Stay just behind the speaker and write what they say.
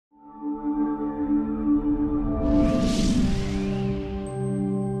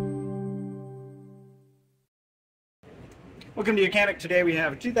Welcome to Mechanic. Today we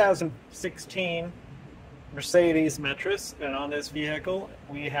have a 2016 Mercedes Metris, and on this vehicle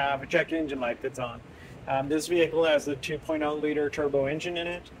we have a check engine light that's on. This vehicle has a 2.0 liter turbo engine in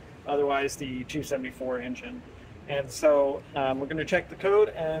it, otherwise the 274 engine. And so we're going to check the code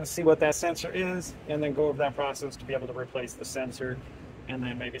and see what that sensor is, and then go over that process to be able to replace the sensor, and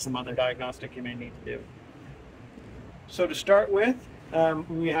then maybe some other diagnostic you may need to do. So to start with,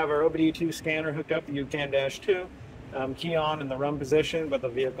 we have our OBD2 scanner hooked up, the UCAN-2. Key on in the run position, but the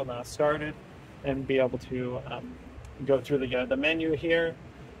vehicle not started, and be able to go through the menu here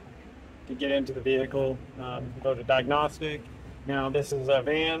to get into the vehicle. Go to diagnostic. Now this is a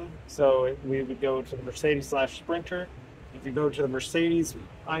van, so we would go to the Mercedes/Sprinter. If you go to the Mercedes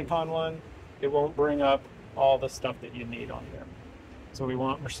icon one, it won't bring up all the stuff that you need on here. So we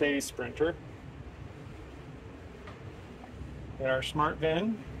want Mercedes Sprinter. Get our smart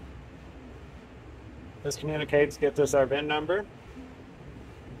VIN. This communicates, gets us our VIN number.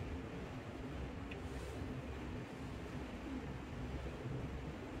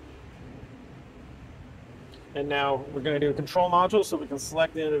 And now we're going to do a control module, so we can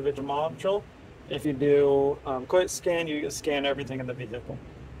select the individual module. If you do quick scan, you scan everything in the vehicle.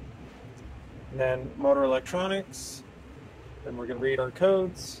 And then motor electronics. Then we're going to read our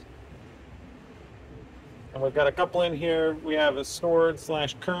codes. And we've got a couple in here. We have a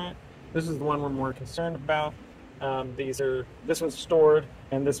stored/current. This is the one we're more concerned about. This one's stored,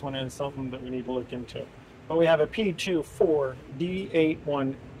 and this one is something that we need to look into. But we have a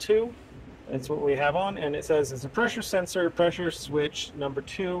P24D812. That's what we have on, and it says it's a pressure sensor, pressure switch number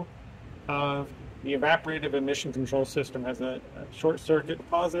 2 of the Evaporative Emission Control System. Has a short circuit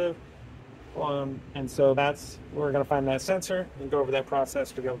positive. And so we're going to find that sensor and go over that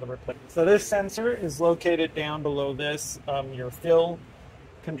process to be able to replace it. So this sensor is located down below this, your fill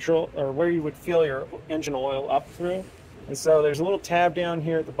control, or where you would fill your engine oil up through. And so there's a little tab down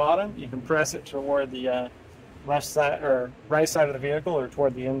here at the bottom. You can press it toward the left side or right side of the vehicle, or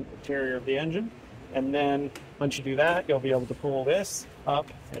toward the interior of the engine. And then once you do that, you'll be able to pull this up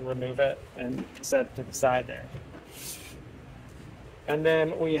and remove it and set it to the side there. And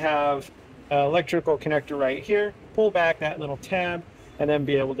then we have an electrical connector right here. Pull back that little tab and then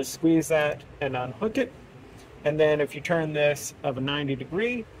be able to squeeze that and unhook it. And then if you turn this of a 90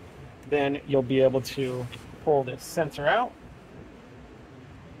 degree, then you'll be able to pull this sensor out.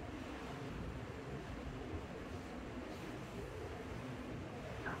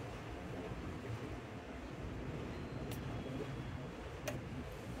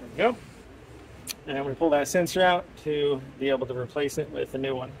 There we go. And we pull that sensor out to be able to replace it with a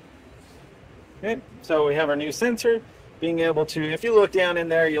new one. Okay, so we have our new sensor. Being able to, if you look down in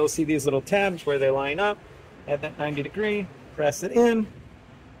there, you'll see these little tabs where they line up. At that 90 degree, press it in,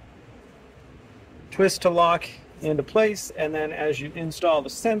 twist to lock into place, and then as you install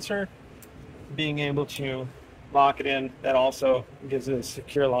the sensor, being able to lock it in, that also gives it a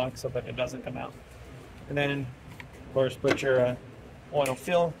secure lock so that it doesn't come out. And then, of course, put your oil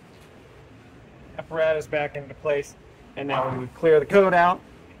fill apparatus back into place, and now we would clear the code out.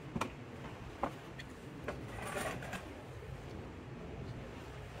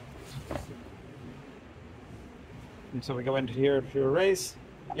 And so we go into here to erase,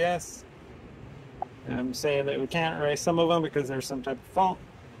 yes. And I'm saying that we can't erase some of them because there's some type of fault.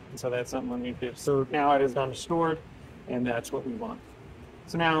 And so that's something we need to do. So now it is done stored, and that's what we want.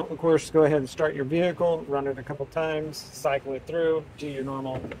 So now, of course, go ahead and start your vehicle, run it a couple times, cycle it through, do your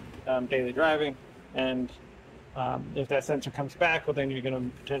normal daily driving. And if that sensor comes back, well, then you're going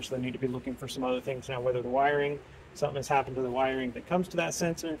to potentially need to be looking for some other things now, whether the wiring, something has happened to the wiring that comes to that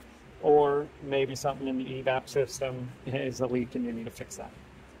sensor, or maybe something in the EVAP system is a leak and you need to fix that.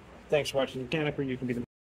 Thanks for watching Mechanic, where you can be the